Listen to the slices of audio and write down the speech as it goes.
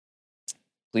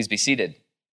Please be seated.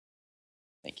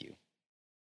 Thank you.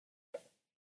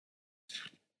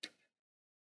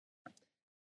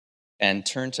 And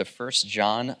turn to 1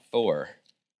 John 4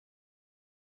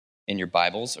 in your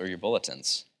Bibles or your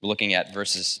bulletins. We're looking at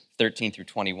verses 13 through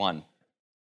 21.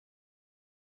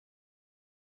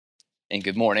 And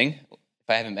good morning. If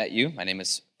I haven't met you, my name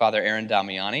is Father Aaron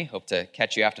Damiani. Hope to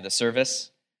catch you after the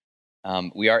service.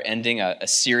 We are ending a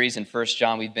series in 1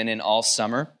 John we've been in all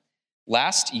summer.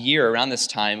 Last year, around this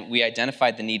time, we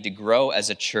identified the need to grow as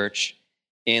a church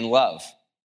in love.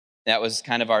 That was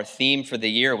kind of our theme for the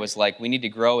year, was like we need to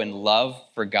grow in love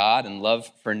for God and love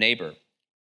for neighbor,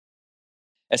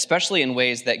 especially in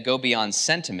ways that go beyond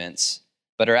sentiments,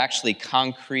 but are actually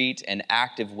concrete and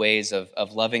active ways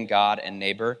of loving God and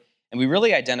neighbor. And we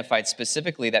really identified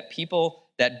specifically that people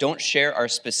that don't share our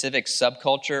specific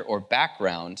subculture or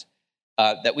background,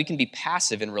 that we can be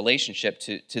passive in relationship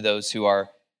to those who are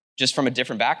just from a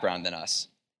different background than us.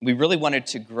 We really wanted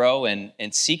to grow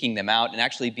in seeking them out and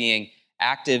actually being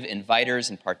active inviters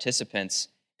and participants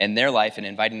in their life and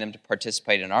inviting them to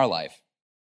participate in our life.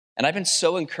 And I've been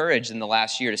so encouraged in the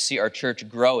last year to see our church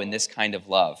grow in this kind of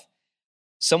love.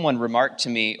 Someone remarked to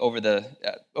me over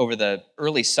the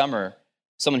early summer,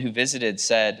 someone who visited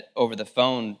said over the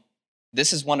phone,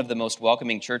 "This is one of the most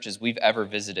welcoming churches we've ever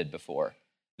visited before."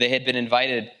 They had been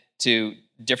invited to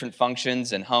different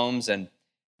functions and homes and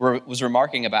was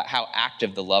remarking about how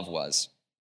active the love was.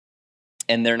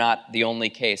 And they're not the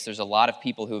only case. There's a lot of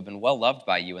people who have been well loved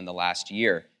by you in the last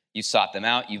year. You sought them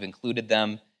out, you've included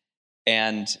them,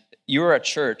 and you're a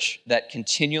church that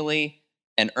continually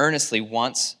and earnestly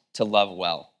wants to love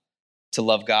well, to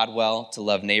love God well, to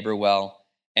love neighbor well.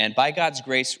 And by God's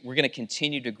grace, we're going to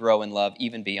continue to grow in love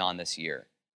even beyond this year.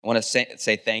 I want to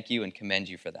say thank you and commend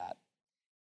you for that.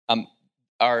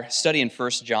 Our study in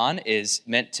 1 John is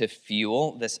meant to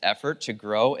fuel this effort to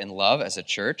grow in love as a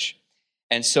church.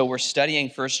 And so we're studying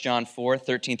 1 John 4,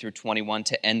 13 through 21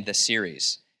 to end the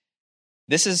series.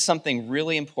 This is something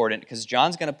really important because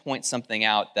John's going to point something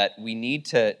out that we need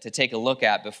to take a look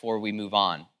at before we move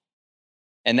on.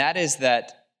 And that is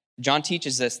that John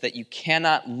teaches us that you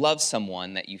cannot love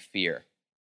someone that you fear.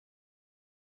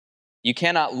 You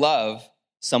cannot love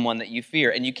someone that you fear,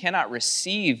 and you cannot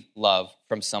receive love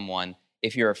from someone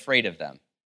if you're afraid of them.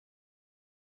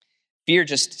 Fear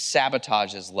just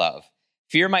sabotages love.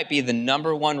 Fear might be the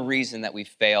number one reason that we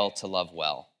fail to love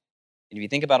well. And if you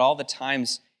think about all the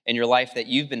times in your life that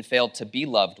you've been failed to be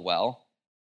loved well,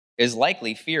 is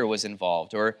likely fear was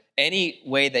involved, or any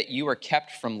way that you were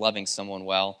kept from loving someone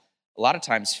well, a lot of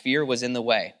times fear was in the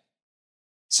way.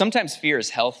 Sometimes fear is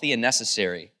healthy and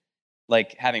necessary,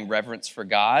 like having reverence for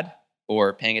God,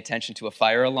 or paying attention to a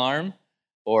fire alarm,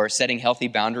 or setting healthy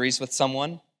boundaries with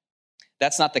someone.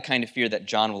 That's not the kind of fear that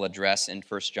John will address in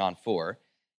 1 John 4.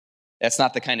 That's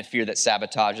not the kind of fear that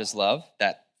sabotages love.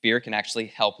 That fear can actually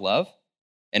help love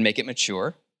and make it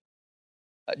mature.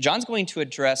 John's going to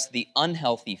address the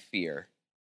unhealthy fear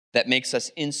that makes us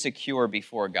insecure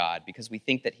before God because we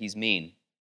think that he's mean.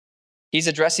 He's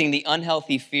addressing the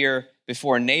unhealthy fear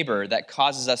before a neighbor that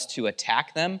causes us to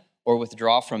attack them or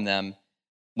withdraw from them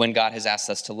when God has asked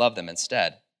us to love them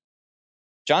instead.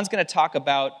 John's going to talk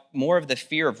about more of the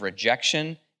fear of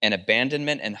rejection and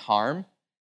abandonment and harm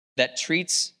that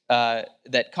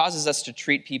causes us to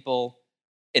treat people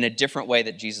in a different way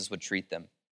that Jesus would treat them.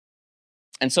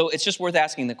 And so it's just worth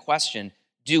asking the question,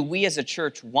 do we as a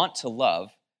church want to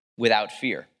love without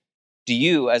fear? Do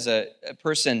you as a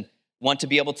person want to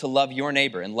be able to love your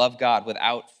neighbor and love God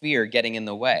without fear getting in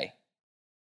the way?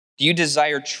 Do you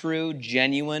desire true,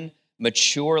 genuine,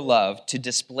 mature love to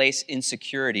displace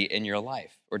insecurity in your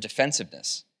life or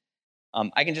defensiveness?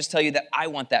 I can just tell you that I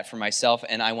want that for myself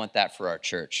and I want that for our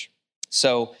church.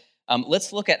 So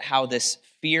let's look at how this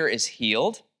fear is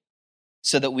healed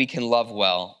so that we can love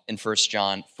well in 1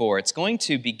 John 4. It's going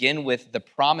to begin with the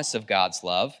promise of God's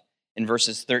love in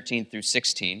verses 13 through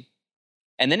 16.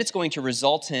 And then it's going to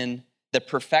result in the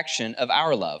perfection of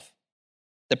our love.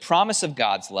 The promise of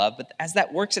God's love, but as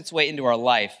that works its way into our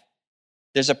life,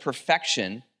 there's a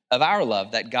perfection of our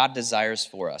love that God desires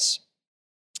for us.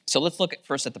 So let's look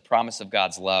first at the promise of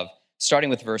God's love, starting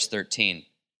with verse 13.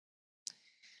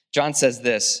 John says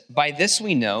this, "By this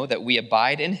we know that we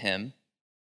abide in him,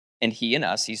 and he in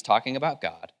us." He's talking about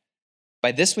God.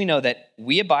 "By this we know that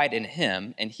we abide in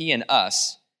him, and he in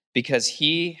us, because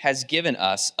he has given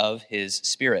us of his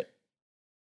Spirit."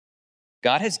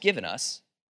 God has given us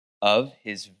of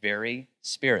his very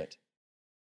Spirit.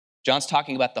 John's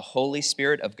talking about the Holy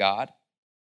Spirit of God.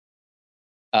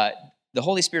 The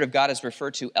Holy Spirit of God is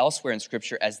referred to elsewhere in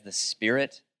Scripture as the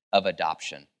Spirit of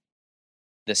adoption.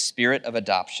 The Spirit of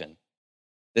adoption.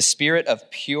 the spirit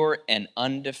of pure and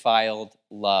undefiled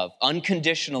love,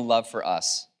 unconditional love for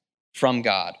us from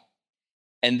God.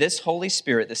 And this Holy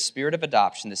Spirit, the spirit of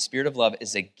adoption, the spirit of love,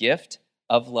 is a gift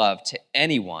of love to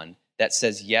anyone that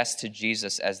says yes to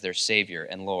Jesus as their Savior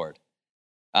and Lord.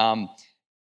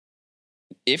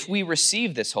 If we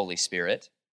receive this Holy Spirit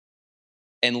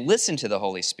and listen to the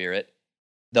Holy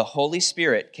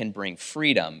Spirit can bring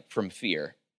freedom from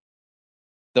fear.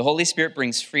 The Holy Spirit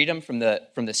brings freedom from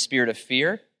the spirit of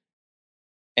fear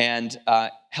and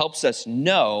helps us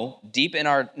know deep in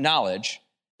our knowledge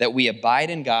that we abide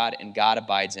in God and God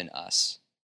abides in us.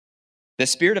 The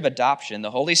spirit of adoption,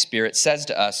 the Holy Spirit, says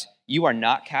to us, you are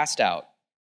not cast out.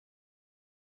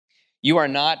 You are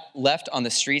not left on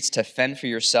the streets to fend for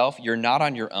yourself. You're not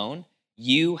on your own.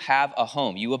 You have a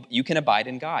home. You can abide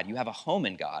in God. You have a home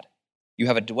in God. You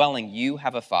have a dwelling. You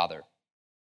have a Father.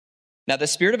 Now, the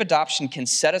spirit of adoption can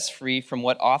set us free from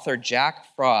what author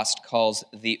Jack Frost calls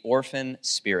the orphan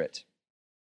spirit.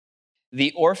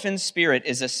 The orphan spirit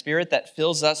is a spirit that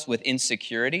fills us with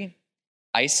insecurity,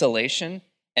 isolation,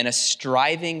 and a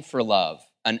striving for love,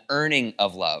 an earning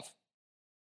of love.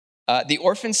 The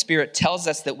orphan spirit tells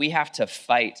us that we have to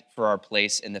fight for our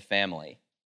place in the family.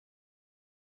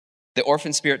 The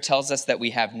orphan spirit tells us that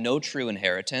we have no true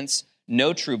inheritance,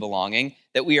 no true belonging,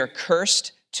 that we are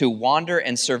cursed to wander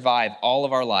and survive all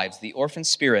of our lives. The orphan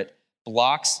spirit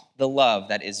blocks the love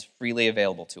that is freely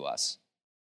available to us.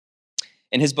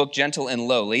 In his book, Gentle and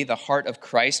Lowly, The Heart of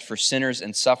Christ for Sinners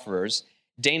and Sufferers,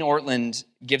 Dane Ortland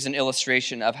gives an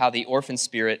illustration of how the orphan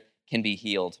spirit can be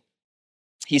healed.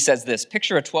 He says this: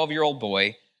 picture a 12-year-old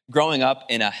boy growing up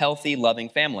in a healthy, loving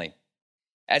family.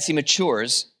 As he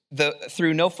matures,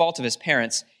 through no fault of his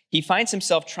parents, he finds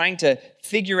himself trying to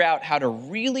figure out how to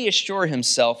really assure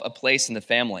himself a place in the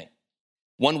family.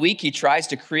 One week, he tries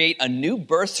to create a new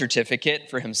birth certificate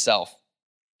for himself.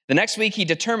 The next week, he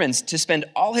determines to spend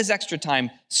all his extra time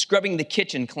scrubbing the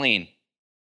kitchen clean.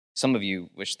 Some of you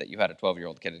wish that you had a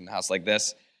 12-year-old kid in the house like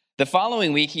this. The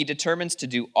following week, he determines to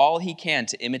do all he can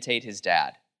to imitate his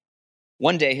dad.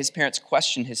 One day, his parents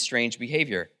question his strange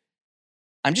behavior.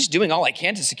 I'm just doing all I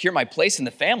can to secure my place in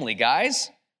the family, guys.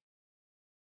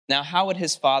 Now, how would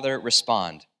his father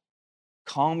respond?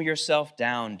 Calm yourself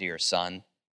down, dear son.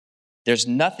 There's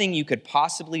nothing you could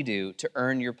possibly do to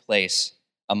earn your place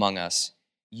among us.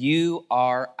 You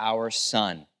are our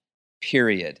son,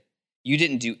 period. You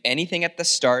didn't do anything at the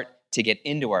start to get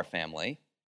into our family,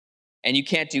 and you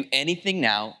can't do anything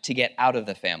now to get out of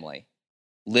the family.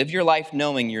 Live your life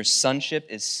knowing your sonship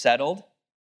is settled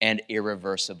and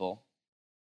irreversible.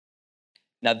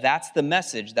 Now, that's the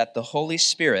message that the Holy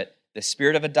Spirit, the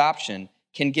spirit of adoption,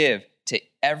 can give to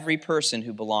every person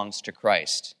who belongs to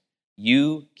Christ.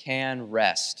 You can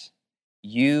rest.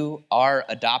 You are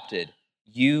adopted.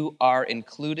 You are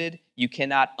included. You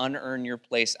cannot unearn your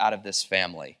place out of this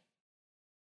family.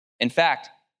 In fact,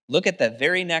 look at the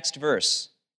very next verse.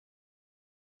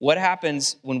 What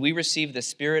happens when we receive the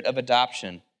spirit of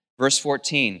adoption? Verse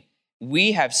 14,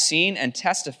 we have seen and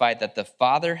testified that the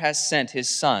Father has sent his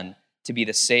Son to be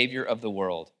the Savior of the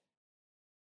world.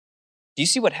 Do you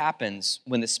see what happens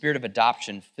when the spirit of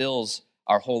adoption fills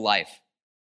our whole life?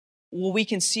 Well, we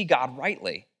can see God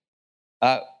rightly.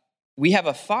 We have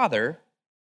a Father,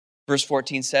 verse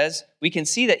 14 says, we can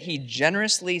see that he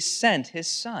generously sent his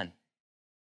Son.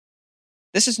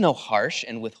 This is no harsh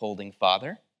and withholding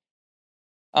Father.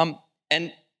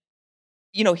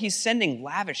 He's sending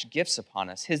lavish gifts upon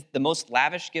us. The most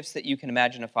lavish gifts that you can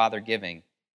imagine a father giving.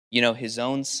 His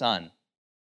own Son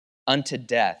unto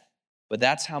death. But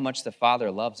that's how much the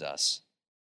Father loves us.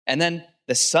 And then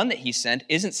the Son that he sent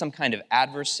isn't some kind of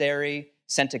adversary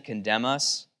sent to condemn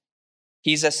us.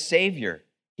 He's a Savior.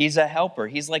 He's a helper.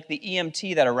 He's like the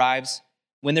EMT that arrives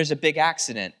when there's a big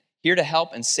accident, here to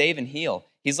help and save and heal.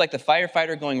 He's like the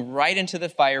firefighter going right into the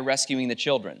fire, rescuing the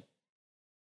children.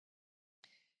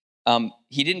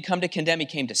 He didn't come to condemn. He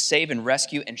came to save and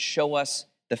rescue and show us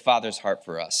the Father's heart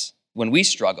for us when we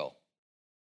struggle.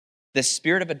 The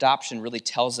spirit of adoption really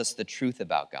tells us the truth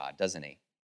about God, doesn't he?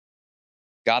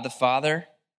 God the Father,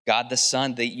 God the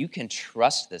Son, that you can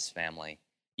trust this family.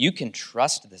 You can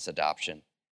trust this adoption.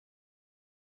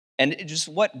 And just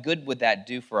what good would that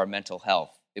do for our mental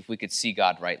health if we could see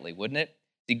God rightly, wouldn't it?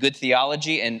 The good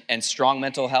theology and strong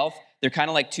mental health, they're kind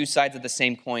of like two sides of the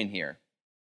same coin here.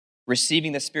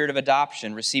 Receiving the spirit of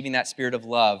adoption, receiving that spirit of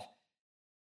love,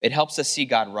 it helps us see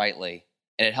God rightly,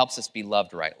 and it helps us be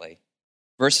loved rightly.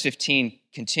 Verse 15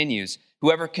 continues,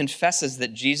 whoever confesses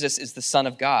that Jesus is the Son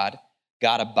of God,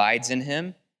 God abides in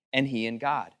him, and he in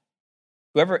God.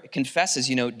 Whoever confesses,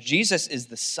 Jesus is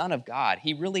the Son of God.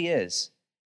 He really is.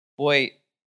 Boy,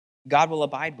 God will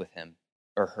abide with him.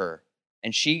 or her,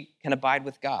 and she can abide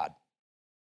with God.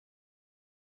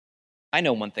 I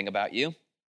know one thing about you,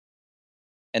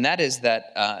 and that is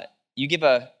that you give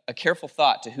a careful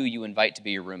thought to who you invite to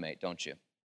be your roommate, don't you?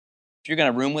 If you're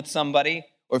going to room with somebody,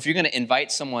 or if you're going to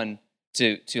invite someone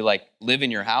to like live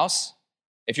in your house,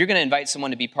 if you're going to invite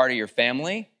someone to be part of your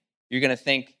family, you're going to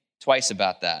think twice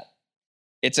about that.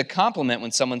 It's a compliment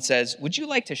when someone says, would you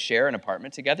like to share an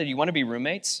apartment together? Do you want to be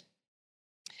roommates?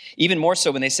 Even more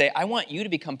so when they say, I want you to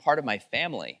become part of my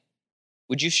family.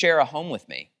 Would you share a home with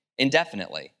me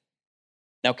indefinitely?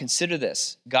 Now consider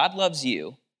this. God loves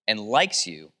you and likes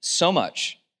you so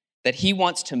much that he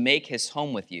wants to make his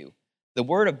home with you. The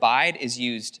word abide is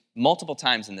used multiple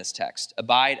times in this text.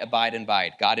 Abide, abide, and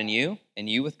abide. God in you, and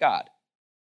you with God.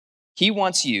 He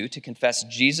wants you to confess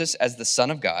Jesus as the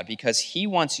Son of God because he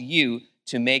wants you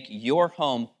to make your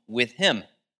home with him.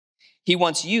 He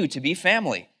wants you to be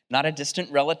family, not a distant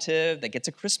relative that gets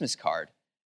a Christmas card,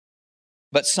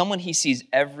 but someone he sees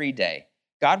every day.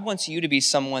 God wants you to be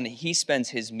someone that he spends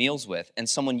his meals with and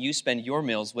someone you spend your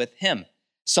meals with him.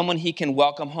 Someone he can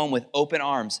welcome home with open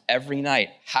arms every night.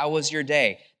 How was your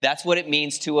day? That's what it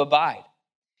means to abide.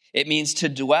 It means to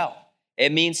dwell.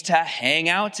 It means to hang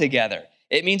out together.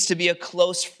 It means to be a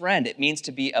close friend. It means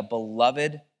to be a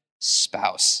beloved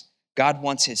spouse. God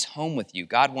wants his home with you.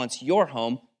 God wants your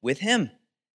home with him.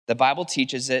 The Bible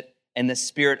teaches it, and the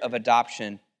spirit of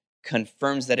adoption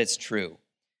confirms that it's true.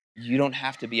 You don't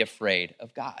have to be afraid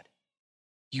of God.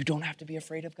 You don't have to be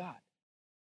afraid of God.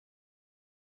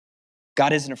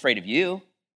 God isn't afraid of you.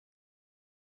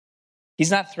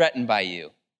 He's not threatened by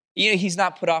you. He's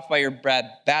not put off by your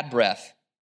bad breath,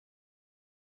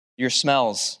 your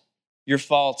smells, your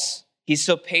faults. He's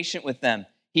so patient with them.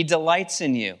 He delights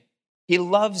in you. He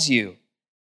loves you.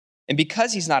 And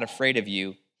because he's not afraid of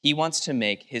you, he wants to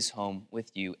make his home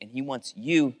with you, and he wants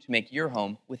you to make your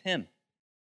home with him.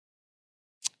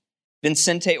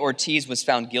 Vicente Ortiz was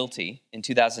found guilty in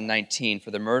 2019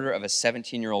 for the murder of a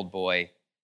 17-year-old boy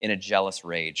in a jealous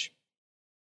rage.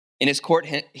 In his court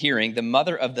hearing, the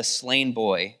mother of the slain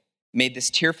boy made this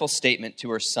tearful statement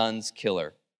to her son's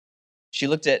killer. She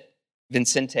looked at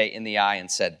Vicente in the eye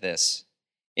and said this,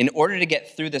 "In order to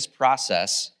get through this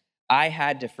process, I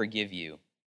had to forgive you.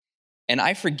 And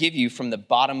I forgive you from the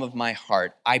bottom of my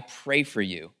heart. I pray for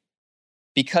you.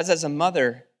 Because as a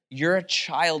mother, you're a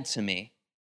child to me.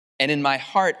 And in my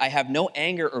heart, I have no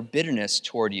anger or bitterness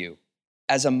toward you.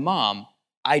 As a mom,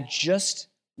 I just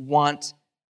want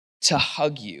to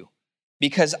hug you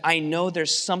because I know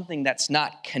there's something that's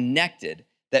not connected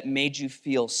that made you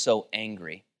feel so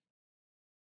angry."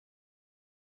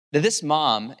 That this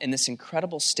mom, in this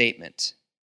incredible statement,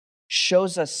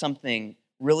 shows us something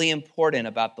really important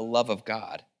about the love of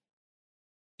God.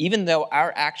 Even though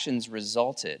our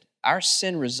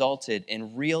sin resulted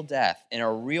in real death and a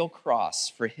real cross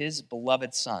for his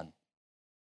beloved Son,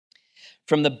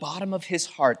 from the bottom of his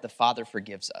heart, the Father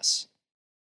forgives us.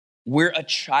 We're a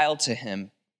child to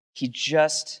him. He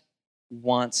just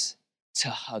wants to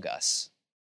hug us.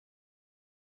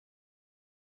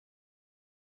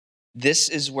 This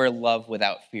is where love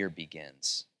without fear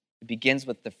begins. It begins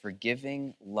with the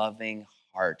forgiving, loving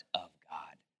heart of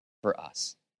God for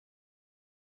us.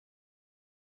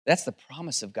 That's the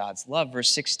promise of God's love. Verse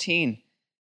 16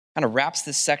 kind of wraps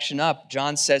this section up.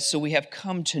 John says, "So we have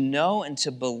come to know and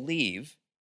to believe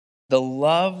the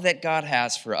love that God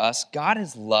has for us. God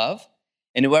is love,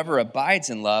 and whoever abides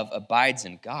in love abides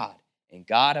in God, and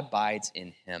God abides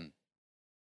in him."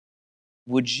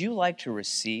 Would you like to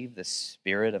receive the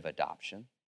spirit of adoption?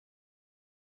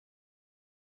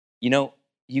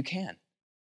 You can.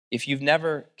 If you've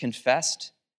never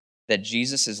confessed that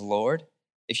Jesus is Lord,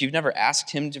 if you've never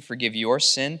asked him to forgive your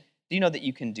sin, do you know that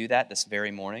you can do that this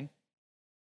very morning?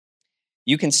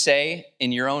 You can say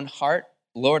in your own heart,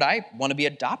 "Lord, I want to be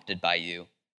adopted by you.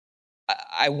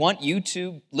 I want you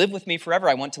to live with me forever.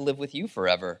 I want to live with you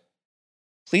forever.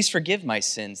 Please forgive my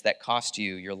sins that cost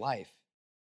you your life.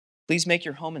 Please make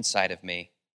your home inside of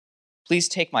me. Please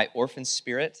take my orphan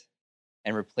spirit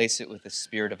and replace it with the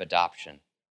spirit of adoption.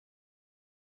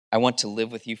 I want to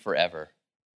live with you forever."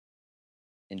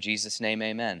 In Jesus' name,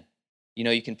 amen.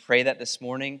 You can pray that this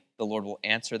morning. The Lord will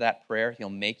answer that prayer. He'll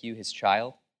make you his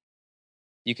child.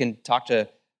 You can talk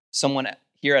to someone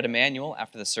here at Immanuel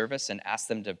after the service and ask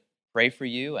them to pray for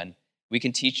you, and we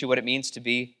can teach you what it means to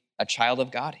be a child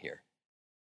of God here.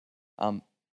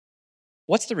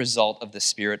 What's the result of the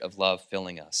spirit of love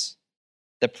filling us?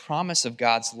 The promise of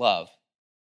God's love.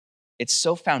 It's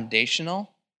so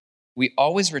foundational. We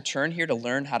always return here to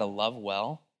learn how to love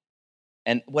well.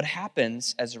 And what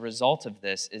happens as a result of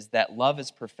this is that love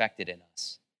is perfected in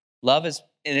us.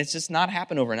 And it's just not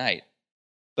happen overnight.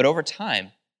 But over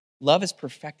time, love is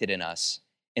perfected in us,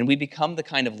 and we become the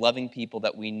kind of loving people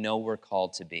that we know we're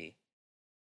called to be.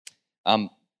 The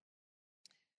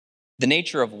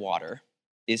nature of water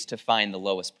is to find the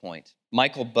lowest point.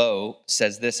 Michael Bowe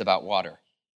says this about water.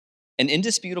 An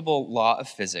indisputable law of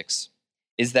physics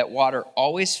is that water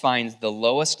always finds the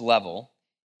lowest level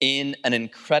in an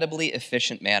incredibly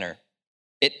efficient manner.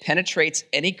 It penetrates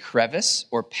any crevice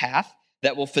or path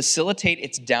that will facilitate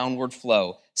its downward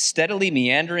flow, steadily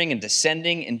meandering and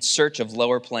descending in search of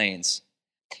lower planes.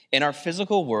 In our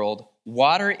physical world,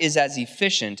 water is as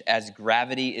efficient as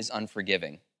gravity is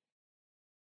unforgiving.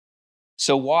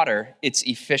 So water, it's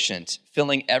efficient,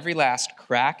 filling every last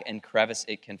crack and crevice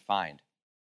it can find.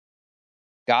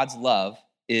 God's love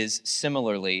is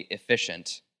similarly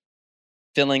efficient,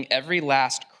 filling every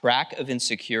last crack of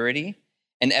insecurity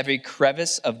and every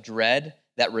crevice of dread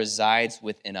that resides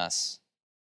within us.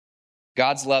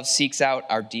 God's love seeks out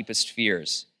our deepest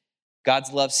fears.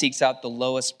 God's love seeks out the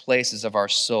lowest places of our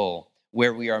soul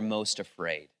where we are most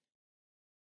afraid.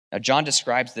 Now, John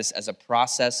describes this as a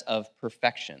process of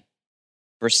perfection.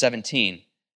 Verse 17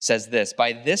 says this,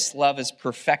 "By this love is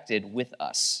perfected with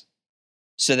us,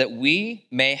 so that we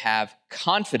may have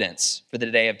confidence for the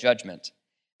day of judgment.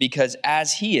 Because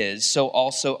as he is, so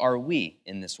also are we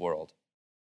in this world."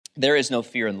 There is no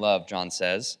fear in love, John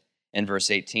says in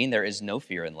verse 18. There is no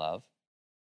fear in love,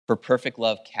 for perfect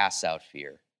love casts out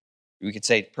fear. We could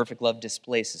say perfect love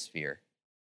displaces fear.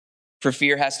 For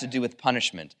fear has to do with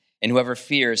punishment, and whoever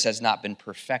fears has not been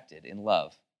perfected in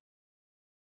love.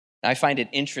 Now, I find it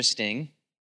interesting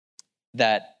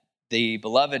that the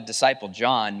beloved disciple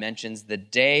John mentions the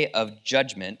day of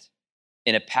judgment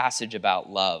in a passage about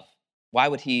love. Why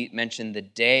would he mention the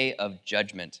day of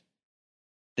judgment?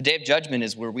 The day of judgment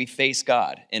is where we face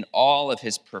God in all of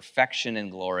his perfection and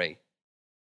glory,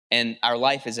 and our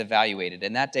life is evaluated,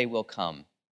 and that day will come.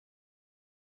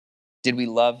 Did we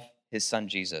love his son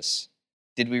Jesus?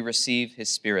 Did we receive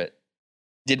his Spirit?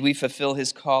 Did we fulfill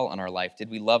his call on our life? Did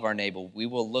we love our neighbor? We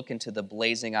will look into the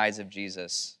blazing eyes of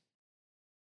Jesus,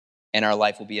 and our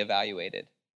life will be evaluated.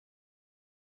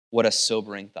 What a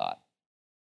sobering thought.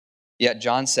 Yet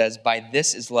John says, "By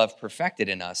this is love perfected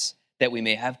in us, that we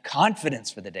may have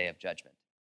confidence for the day of judgment."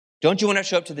 Don't you want to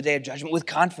show up to the day of judgment with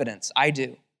confidence? I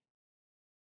do.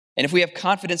 And if we have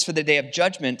confidence for the day of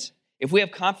judgment, if we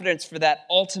have confidence for that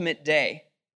ultimate day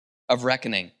of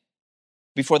reckoning,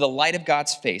 before the light of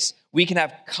God's face, we can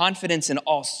have confidence in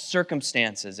all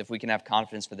circumstances if we can have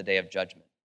confidence for the day of judgment.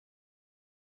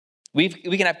 We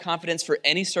can have confidence for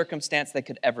any circumstance that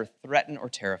could ever threaten or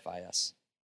terrify us.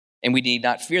 And we need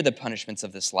not fear the punishments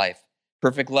of this life.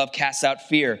 Perfect love casts out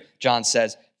fear, John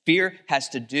says. Fear has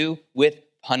to do with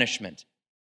punishment.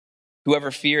 Whoever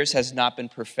fears has not been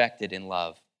perfected in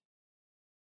love.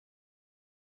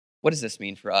 What does this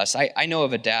mean for us? I know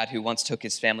of a dad who once took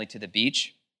his family to the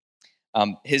beach.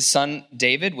 His son,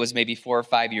 David, was maybe 4 or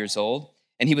 5 years old,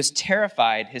 and he was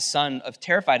terrified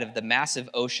of the massive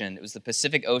ocean. It was the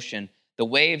Pacific Ocean. The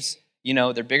waves,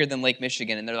 they're bigger than Lake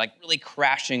Michigan, and they're like really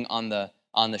crashing on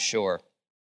the shore.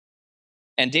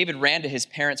 And David ran to his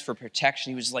parents for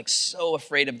protection. He was like so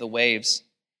afraid of the waves.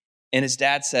 And his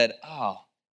dad said, "Oh,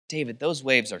 David, those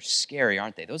waves are scary,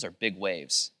 aren't they? Those are big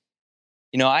waves.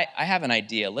 I have an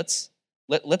idea. Let's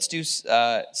do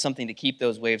something to keep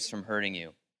those waves from hurting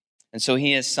you." And so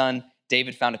he and his son,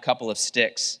 David, found a couple of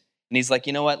sticks. And he's like,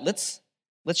 "You know what? Let's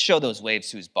show those waves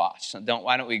who's boss.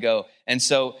 Why don't we go?" And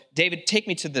so, "David, take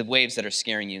me to the waves that are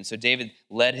scaring you." And so David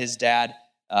led his dad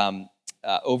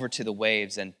over to the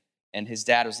waves. And his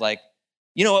dad was like,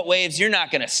 "You know what, waves? You're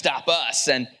not going to stop us."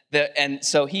 And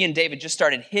so he and David just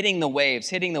started hitting the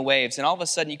waves. And all of a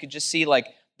sudden, you could just see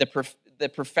like the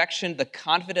perfection, the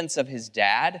confidence of his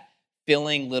dad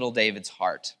filling little David's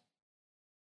heart.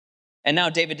 And now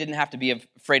David didn't have to be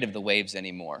afraid of the waves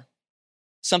anymore.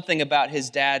 Something about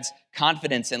his dad's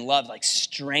confidence and love like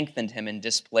strengthened him and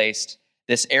displaced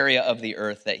this area of the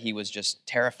earth that he was just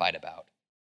terrified about.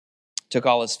 Took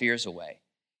all his fears away.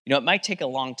 It might take a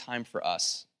long time for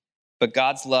us, but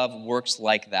God's love works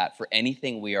like that for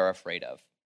anything we are afraid of.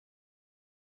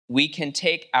 We can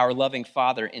take our loving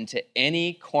Father into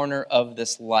any corner of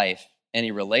this life, any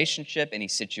relationship, any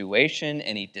situation,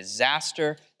 any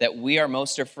disaster that we are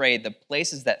most afraid, the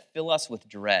places that fill us with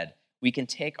dread. We can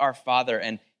take our Father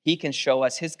and he can show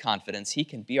us his confidence. He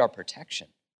can be our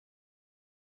protection.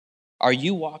 Are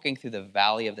you walking through the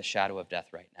valley of the shadow of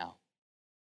death right now?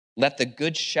 Let the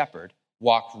good shepherd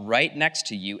walk right next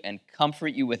to you and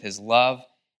comfort you with his love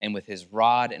and with his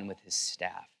rod and with his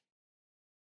staff.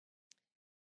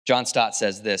 John Stott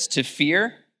says this, "To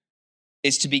fear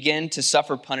is to begin to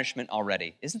suffer punishment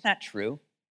already." Isn't that true?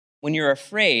 when you're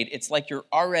afraid, it's like you're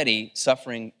already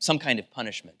suffering some kind of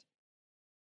punishment.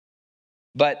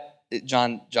 But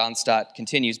John Stott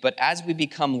continues, but as we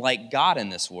become like God in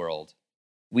this world,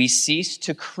 we cease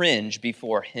to cringe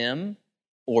before him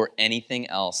or anything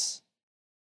else.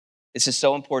 This is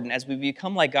so important. As we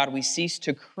become like God, we cease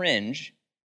to cringe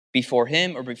before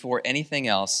him or before anything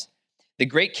else. The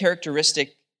great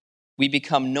characteristic we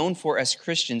become known for as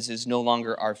Christians is no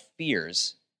longer our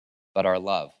fears, but our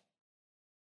love.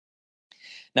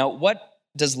 Now, what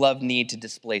does love need to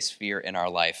displace fear in our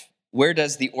life? Where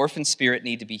does the orphan spirit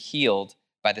need to be healed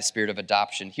by the spirit of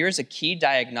adoption? Here's a key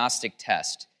diagnostic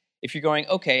test. If you're going,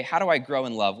 okay, how do I grow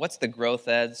in love? What's the growth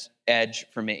edge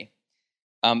for me?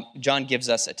 John gives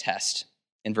us a test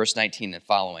in verse 19 and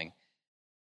following.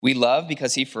 We love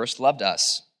because he first loved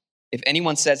us. If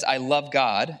anyone says, I love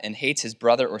God, and hates his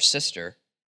brother or sister,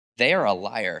 they are a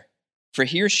liar. For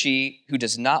he or she who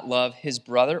does not love his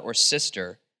brother or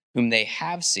sister whom they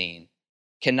have seen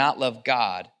cannot love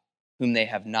God whom they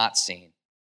have not seen.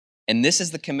 And this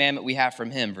is the commandment we have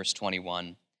from him, verse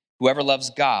 21. Whoever loves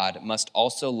God must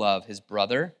also love his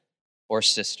brother or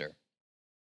sister.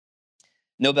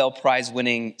 Nobel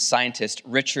Prize-winning scientist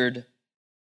Richard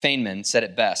Feynman said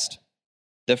it best.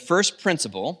 The first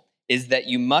principle is that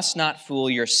you must not fool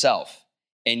yourself,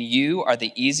 and you are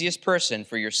the easiest person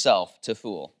for yourself to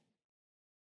fool.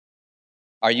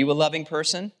 Are you a loving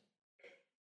person?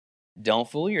 Don't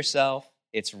fool yourself.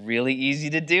 It's really easy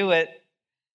to do it.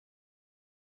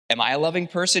 Am I a loving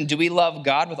person? Do we love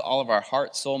God with all of our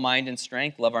heart, soul, mind, and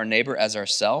strength? Love our neighbor as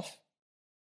ourself?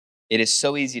 It is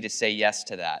so easy to say yes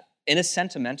to that in a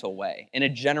sentimental way, in a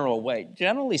general way.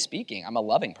 Generally speaking, I'm a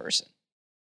loving person.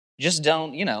 Just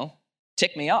don't,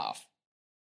 tick me off,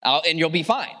 and you'll be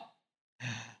fine.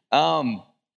 John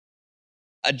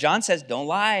says, don't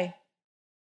lie.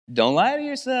 Don't lie to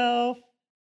yourself.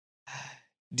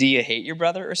 Do you hate your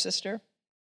brother or sister?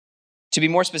 To be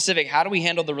more specific, how do we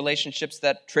handle the relationships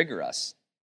that trigger us?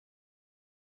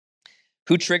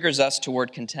 Who triggers us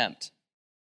toward contempt,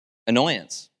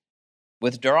 annoyance,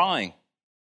 withdrawing?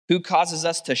 Who causes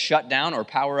us to shut down or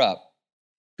power up?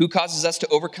 Who causes us to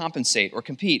overcompensate or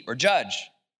compete or judge?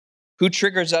 Who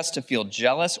triggers us to feel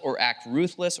jealous or act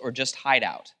ruthless or just hide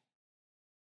out?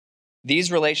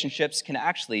 These relationships can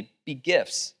actually be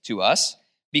gifts to us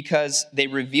because they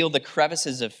reveal the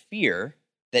crevices of fear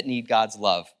that need God's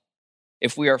love.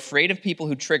 If we are afraid of people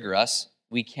who trigger us,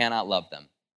 we cannot love them.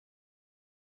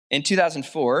 In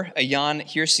 2004, Ayaan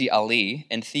Hirsi Ali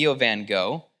and Theo van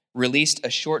Gogh released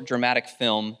a short dramatic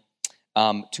film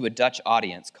to a Dutch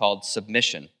audience called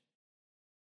Submission.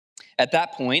 At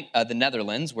that point, the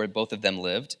Netherlands, where both of them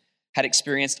lived, had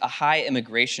experienced a high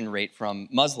immigration rate from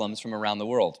Muslims from around the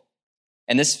world.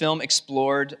 And this film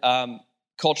explored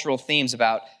cultural themes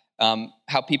about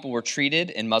how people were treated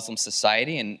in Muslim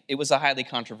society, and it was a highly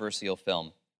controversial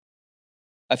film.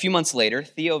 A few months later,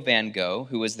 Theo van Gogh,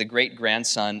 who was the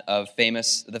great-grandson of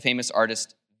the famous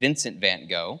artist Vincent van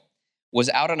Gogh, was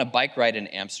out on a bike ride in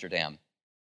Amsterdam.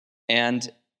 And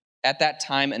at that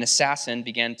time, an assassin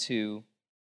began to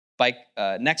bike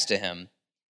next to him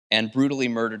and brutally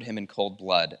murdered him in cold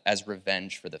blood as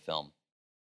revenge for the film.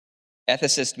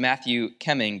 Ethicist Matthew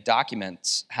Kemming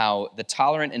documents how the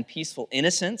tolerant and peaceful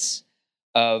innocence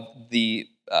of the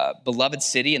beloved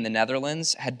city in the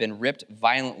Netherlands had been ripped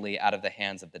violently out of the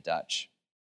hands of the Dutch.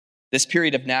 This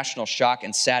period of national shock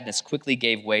and sadness quickly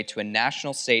gave way to a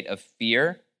national state of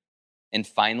fear, and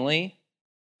finally,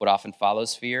 what often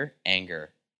follows fear,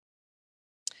 anger.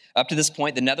 Up to this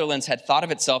point, the Netherlands had thought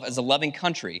of itself as a loving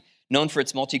country, known for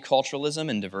its multiculturalism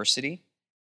and diversity.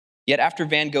 Yet after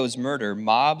Van Gogh's murder,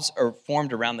 mobs are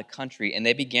formed around the country, and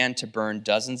they began to burn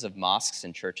dozens of mosques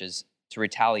and churches to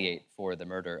retaliate for the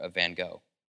murder of Van Gogh.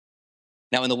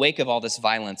 Now, in the wake of all this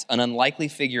violence, an unlikely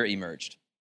figure emerged.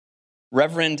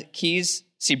 Reverend Kees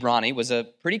Cibrani was a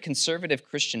pretty conservative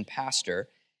Christian pastor,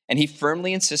 and he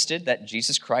firmly insisted that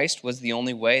Jesus Christ was the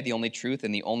only way, the only truth,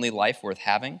 and the only life worth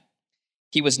having.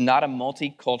 He was not a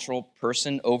multicultural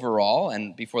person overall,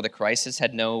 and before the crisis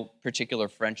had no particular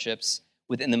friendships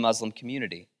within the Muslim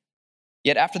community.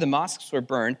 Yet after the mosques were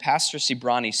burned, Pastor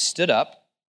Cibrani stood up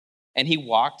and he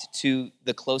walked to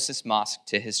the closest mosque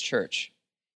to his church.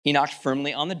 He knocked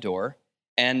firmly on the door,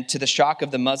 and to the shock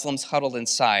of the Muslims huddled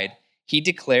inside, he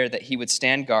declared that he would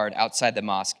stand guard outside the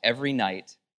mosque every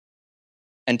night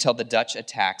until the Dutch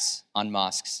attacks on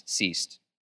mosques ceased.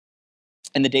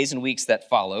 In the days and weeks that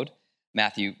followed,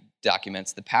 Matthew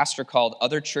documents, the pastor called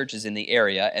other churches in the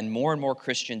area, and more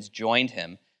Christians joined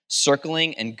him,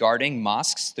 circling and guarding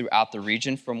mosques throughout the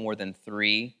region for more than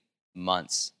 3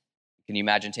 months. Can you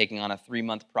imagine taking on a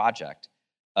 3-month project?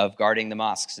 of guarding the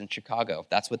mosques in Chicago.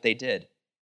 That's what they did.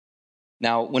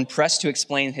 Now, when pressed to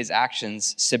explain his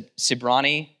actions,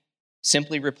 Cibrani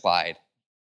simply replied,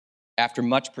 after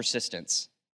much persistence,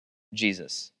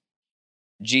 Jesus.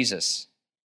 Jesus.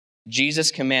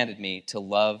 Jesus commanded me to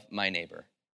love my neighbor,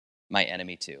 my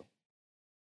enemy too.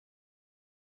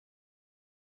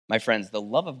 My friends, the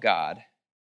love of God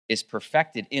is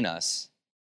perfected in us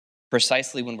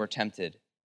precisely when we're tempted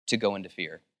to go into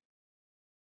fear.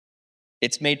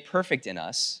 It's made perfect in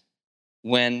us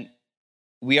when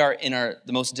we are in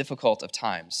the most difficult of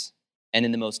times and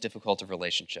in the most difficult of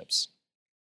relationships.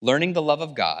 Learning the love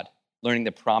of God, learning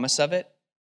the promise of it,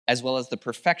 as well as the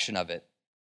perfection of it,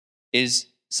 is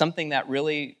something that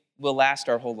really will last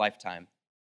our whole lifetime.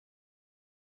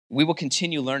 We will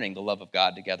continue learning the love of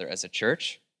God together as a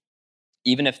church.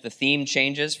 Even if the theme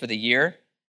changes for the year,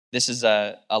 this is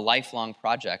a lifelong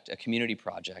project, a community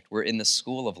project. We're in the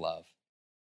school of love.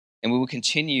 And we will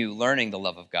continue learning the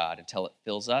love of God until it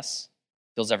fills us,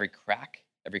 fills every crack,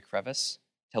 every crevice,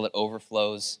 till it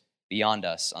overflows beyond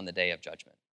us on the day of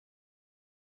judgment.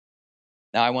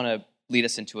 Now, I want to lead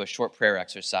us into a short prayer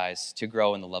exercise to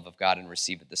grow in the love of God and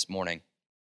receive it this morning.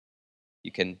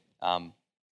 You can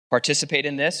participate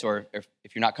in this, or if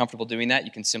you're not comfortable doing that,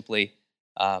 you can simply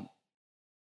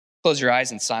close your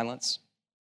eyes in silence.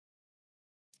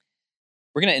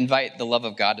 We're going to invite the love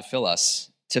of God to fill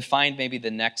us, to find maybe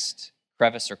the next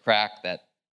crevice or crack that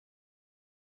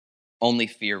only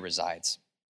fear resides.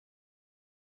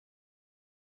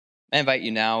 I invite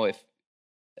you now,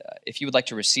 if you would like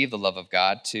to receive the love of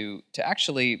God, to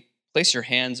actually place your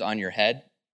hands on your head,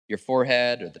 your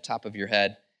forehead, or the top of your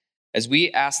head, as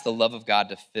we ask the love of God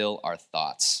to fill our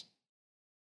thoughts.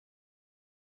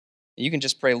 You can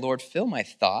just pray, Lord, fill my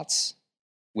thoughts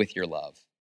with your love.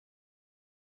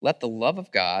 Let the love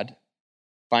of God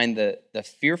find the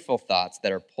fearful thoughts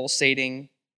that are pulsating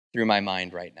through my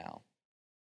mind right now.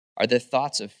 Are the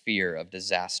thoughts of fear, of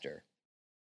disaster,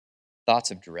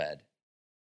 thoughts of dread?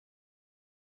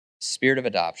 Spirit of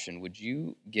adoption, would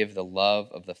you give the love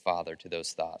of the Father to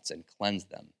those thoughts and cleanse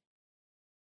them?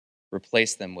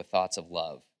 Replace them with thoughts of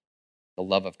love, the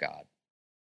love of God,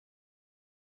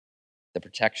 the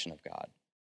protection of God.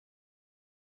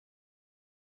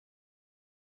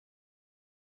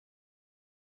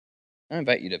 I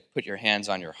invite you to put your hands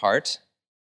on your heart,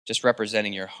 just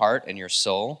representing your heart and your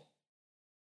soul.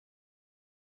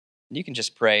 And you can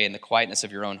just pray in the quietness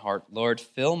of your own heart, Lord,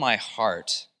 fill my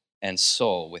heart and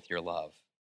soul with your love.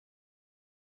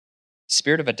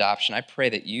 Spirit of adoption, I pray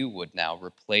that you would now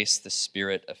replace the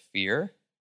spirit of fear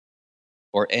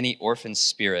or any orphan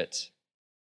spirit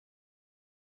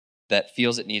that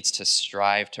feels it needs to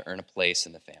strive to earn a place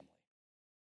in the family.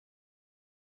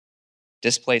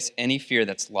 Displace any fear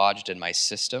that's lodged in my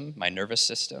system, my nervous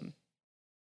system.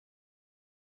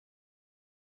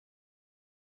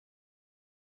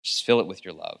 Just fill it with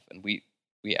your love, and we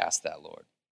ask that, Lord.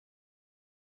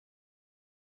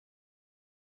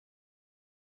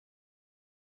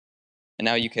 And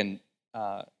now you can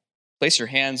place your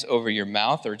hands over your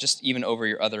mouth or just even over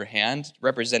your other hand,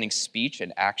 representing speech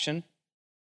and action.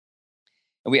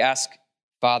 And we ask,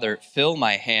 Father, fill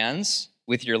my hands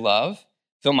with your love.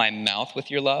 Fill my mouth with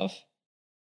your love.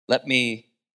 Let me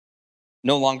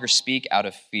no longer speak out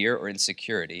of fear or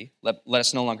insecurity. Let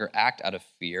us no longer act out of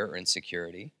fear or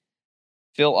insecurity.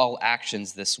 Fill all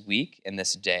actions this week and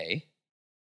this day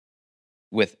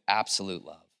with absolute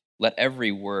love. Let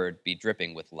every word be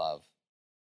dripping with love.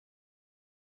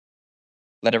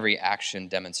 Let every action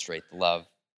demonstrate the love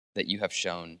that you have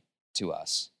shown to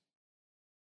us.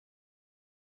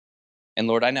 And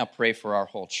Lord, I now pray for our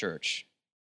whole church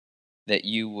that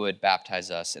you would baptize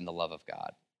us in the love of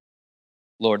God.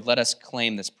 Lord, let us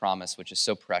claim this promise, which is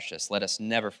so precious. Let us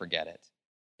never forget it.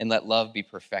 And let love be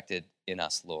perfected in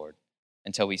us, Lord,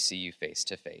 until we see you face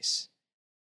to face.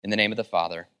 In the name of the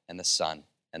Father, and the Son,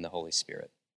 and the Holy Spirit.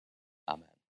 Amen.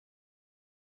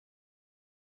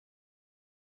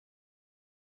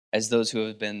 As those who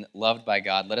have been loved by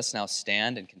God, let us now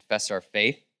stand and confess our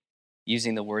faith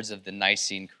using the words of the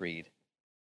Nicene Creed.